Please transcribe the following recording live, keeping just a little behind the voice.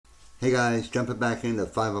Hey guys, jumping back into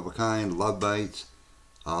Five of a Kind, Lovebites.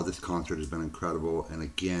 This concert has been incredible, and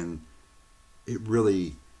again, it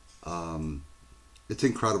really, it's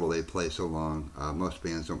incredible they play so long. Most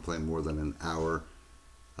bands don't play more than an hour,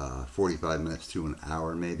 45 minutes to an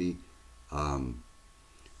hour maybe. So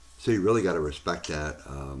you really got to respect that.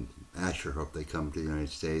 I sure hope they come to the United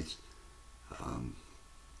States.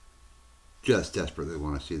 Just desperately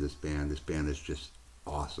want to see this band. This band is just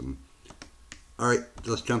awesome. Alright,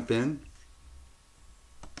 let's jump in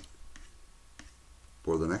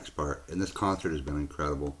for the next part. And this concert has been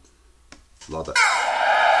incredible. Love it.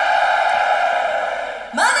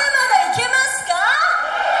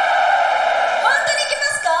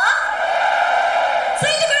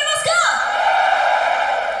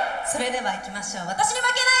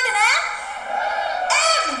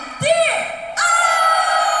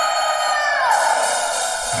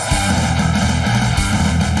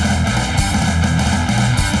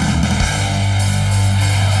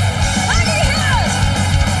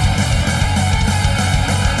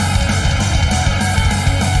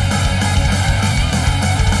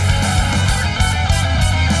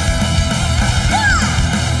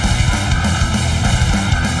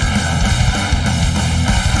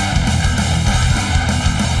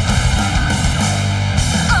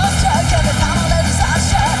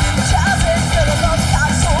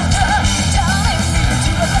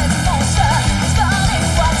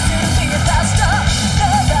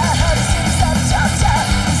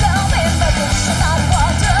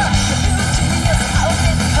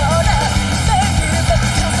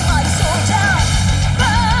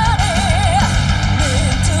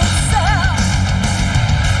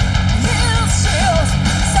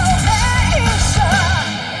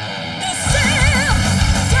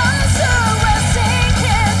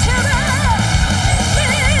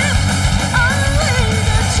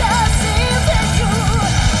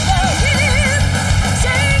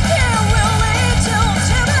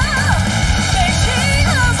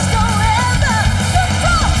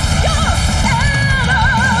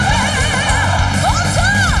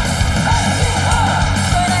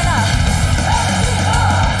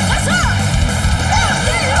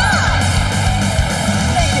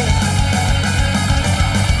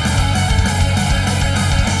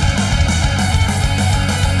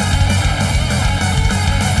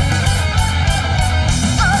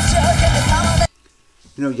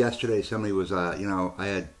 You know, yesterday somebody was, I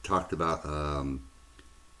had talked about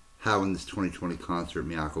how in this 2020 concert,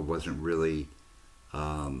 Miyako wasn't really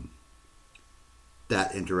that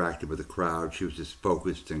interactive with the crowd. She was just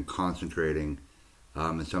focused and concentrating.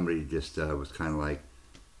 And somebody just was kind of like,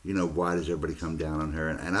 why does everybody come down on her?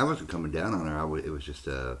 And I wasn't coming down on her. I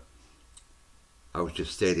was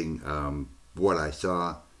just stating what I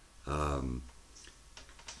saw. I'm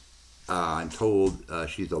told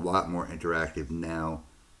she's a lot more interactive now.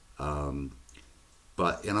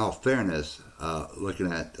 But in all fairness,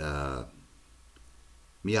 looking at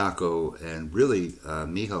Miyako and really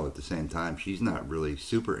Miho at the same time, she's not really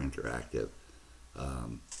super interactive.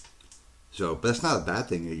 But that's not a bad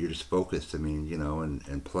thing. You're just focused,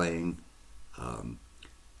 and playing.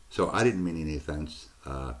 So I didn't mean any offense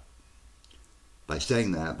by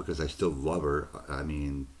saying that, because I still love her. I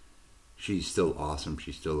mean, she's still awesome.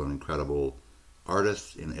 She's still an incredible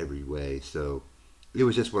artist in every way. So it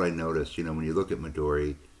was just what I noticed. When you look at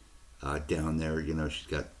Midori down there, she's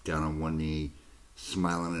got down on one knee,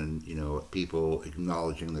 smiling and, at people,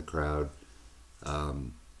 acknowledging the crowd.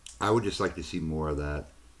 I would just like to see more of that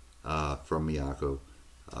from Miyako.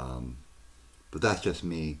 But that's just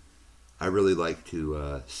me. I really like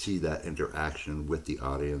to see that interaction with the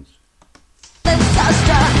audience.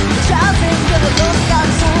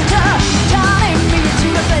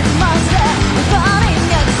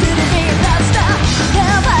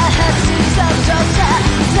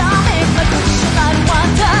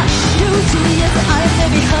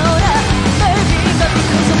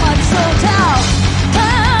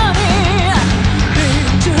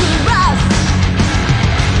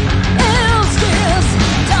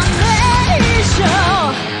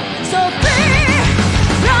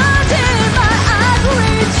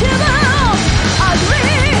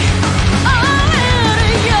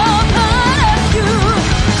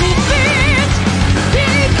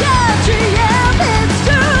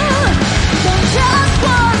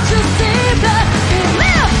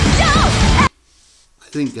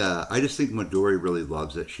 I just think Midori really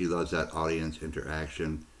loves it. She loves that audience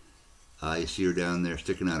interaction. You see her down there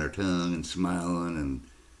sticking out her tongue and smiling and,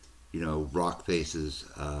 rock faces.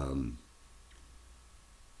 And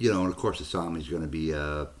of course Asami's going to be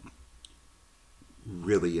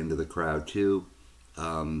really into the crowd too.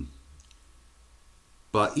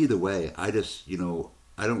 But either way, I just,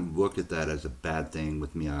 I don't look at that as a bad thing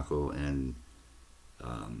with Miyako and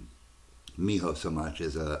um, Miho so much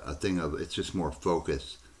as a thing of it's just more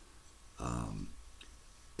focus. Um,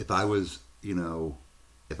 if I was,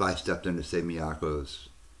 if I stepped into, say, Miyako's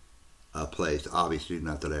place, obviously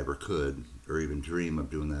not that I ever could or even dream of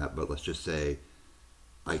doing that, but let's just say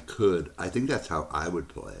I could, I think that's how I would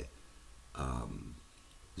play. Um,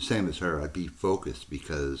 Same as her, I'd be focused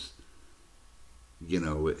because,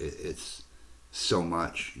 it's so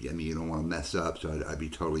much. I mean, you don't want to mess up, so I'd be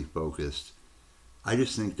totally focused. I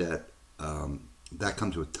just think that that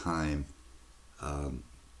comes with time.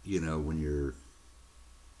 When you're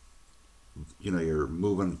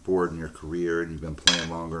moving forward in your career and you've been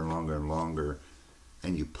playing longer and longer and longer,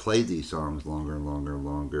 and you play these songs longer and longer and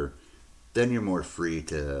longer, then you're more free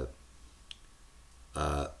to,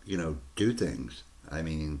 do things. I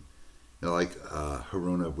mean, like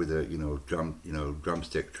Haruna with the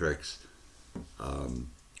drumstick tricks.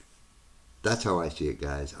 Um, that's how I see it,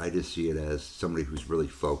 guys. I just see it as somebody who's really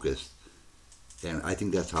focused, and I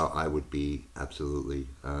think that's how I would be. Absolutely,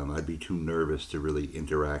 I'd be too nervous to really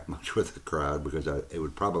interact much with the crowd because it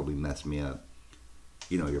would probably mess me up.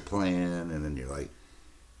 You're playing, and then you're like,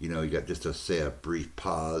 you got just to say a brief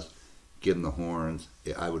pause, give them the horns.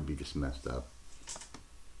 I would be just messed up.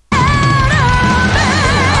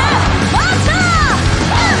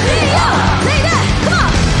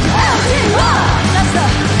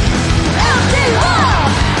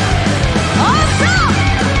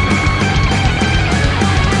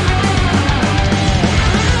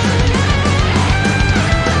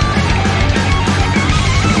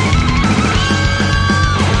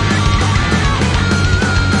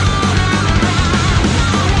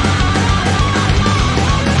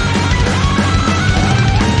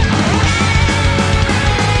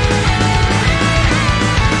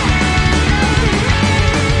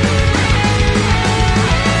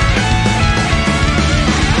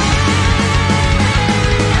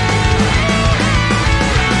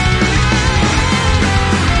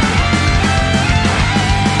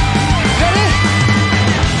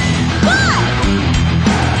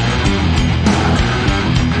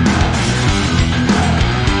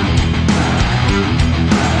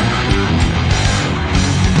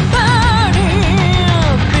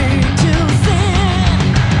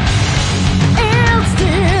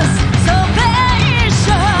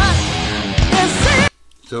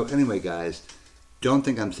 So anyway, guys, don't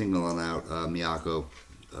think I'm singling out Miyako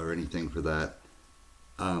or anything for that.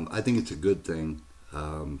 I think it's a good thing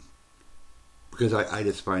because I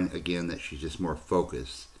just find, again, that she's just more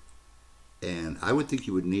focused. And I would think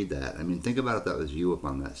you would need that. I mean, think about if that was you up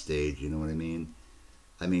on that stage, you know what I mean?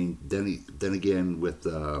 I mean, then again, with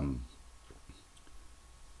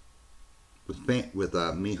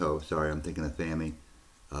Miho, sorry, I'm thinking of Fami.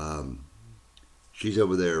 She's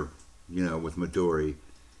over there, with Midori.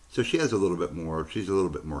 So she has a little bit more, she's a little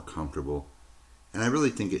bit more comfortable. And I really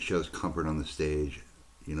think it shows comfort on the stage.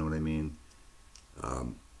 You know what I mean?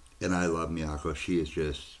 And I love Miyako. She is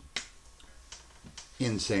just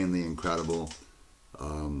insanely incredible.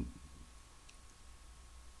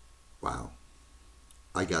 Wow.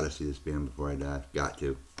 I gotta see this band before I die. Got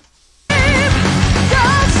to.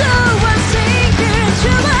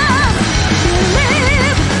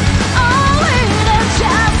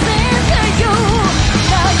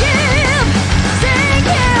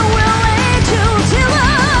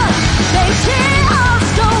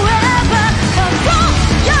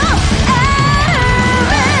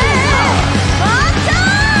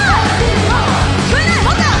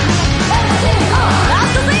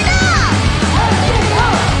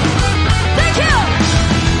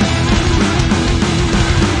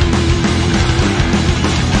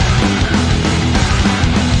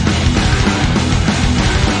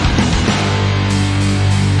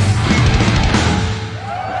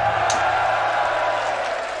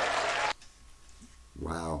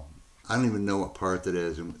 Wow. I don't even know what part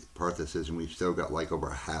this is, and we've still got like over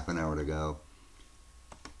a half an hour to go.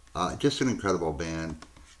 Just an incredible band.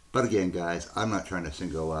 But again, guys, I'm not trying to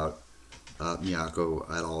single out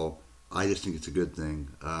Miyako at all. I just think it's a good thing.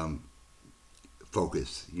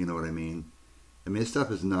 Focus, you know what I mean? I mean, this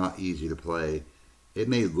stuff is not easy to play. It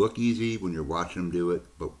may look easy when you're watching them do it,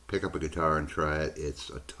 but pick up a guitar and try it. It's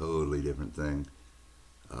a totally different thing.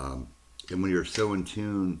 And when you're so in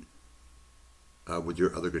tune with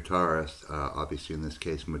your other guitarist, obviously in this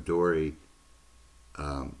case Midori,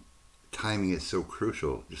 timing is so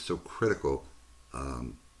crucial, just so critical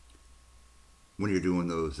when you're doing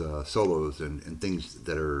those solos and things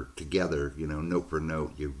that are together, note for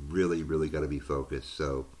note. You really, really got to be focused.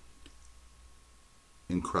 So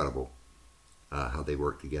incredible. how they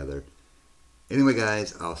work together. Anyway,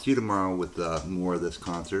 guys, I'll see you tomorrow with more of this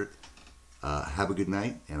concert. Have a good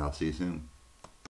night, and I'll see you soon.